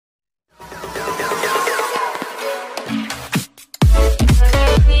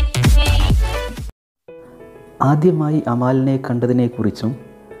ആദ്യമായി അമാലിനെ കണ്ടതിനെക്കുറിച്ചും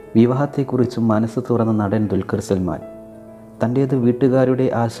വിവാഹത്തെക്കുറിച്ചും മനസ്സ് തുറന്ന നടൻ ദുൽഖർ സൽമാൻ. തൻ്റേത് വീട്ടുകാരുടെ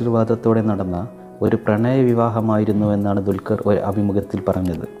ആശീർവാദത്തോടെ നടന്ന ഒരു പ്രണയ വിവാഹമായിരുന്നു എന്നാണ് ദുൽഖർ ഒരു അഭിമുഖത്തിൽ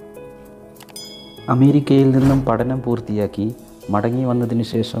പറഞ്ഞത്. അമേരിക്കയിൽ നിന്നും പഠനം പൂർത്തിയാക്കി മടങ്ങി വന്നതിന്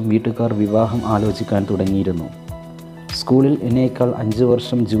ശേഷം വീട്ടുകാർ വിവാഹം ആലോചിക്കാൻ തുടങ്ങിയിരുന്നു. സ്കൂളിൽ എന്നേക്കാൾ 5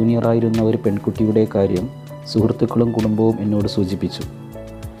 വർഷം ജൂനിയറായിരുന്ന ഒരു പെൺകുട്ടിയുടെ കാര്യം സുഹൃത്തുക്കളും കുടുംബവും എന്നോട് സൂചിപ്പിച്ചു.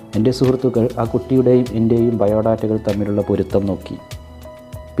 എൻ്റെ സുഹൃത്തുക്കൾ ആ കുട്ടിയുടെയും എൻ്റെയും ബയോഡാറ്റകൾ തമ്മിലുള്ള പൊരുത്തം നോക്കി.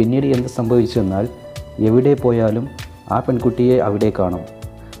 പിന്നീട് എന്ത് സംഭവിച്ചെന്നാൽ, എവിടെ പോയാലും ആ പെൺകുട്ടിയെ അവിടെ കാണും.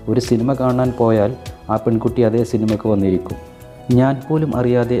 ഒരു സിനിമ കാണാൻ പോയാൽ ആ പെൺകുട്ടി അതേ സിനിമയ്ക്ക് വന്നിരിക്കും. ഞാൻ പോലും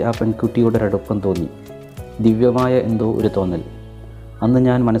അറിയാതെ ആ പെൺകുട്ടിയോടൊരടുപ്പം തോന്നി. ദിവ്യമായ എന്തോ ഒരു തോന്നൽ. അന്ന്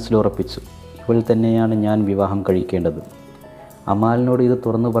ഞാൻ മനസ്സിലുറപ്പിച്ചു, ഇവൾ തന്നെയാണ് ഞാൻ വിവാഹം കഴിക്കേണ്ടത്. അമാലിനോട് ഇത്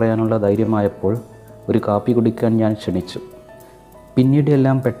തുറന്നു പറയാനുള്ള ധൈര്യമായപ്പോൾ ഒരു കാപ്പി കുടിക്കാൻ ഞാൻ ക്ഷണിച്ചു. പിന്നീട്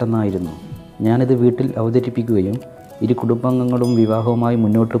എല്ലാം പെട്ടെന്നായിരുന്നു. ഞാനിത് വീട്ടിൽ അവതരിപ്പിക്കുകയും ഇരു കുടുംബാംഗങ്ങളും വിവാഹവുമായി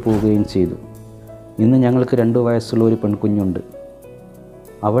മുന്നോട്ട് പോവുകയും ചെയ്തു. ഇന്ന് ഞങ്ങൾക്ക് 2 വയസ്സുള്ള ഒരു പെൺകുഞ്ഞുണ്ട്.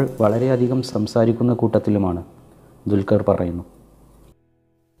 അവൾ വളരെയധികം സംസാരിക്കുന്ന കൂട്ടത്തിലുമാണ്, ദുൽഖർ പറയുന്നു.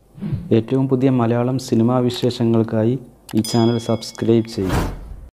 ഏറ്റവും പുതിയ മലയാളം സിനിമാ വിശേഷങ്ങൾക്കായി ഈ ചാനൽ സബ്സ്ക്രൈബ് ചെയ്യുക.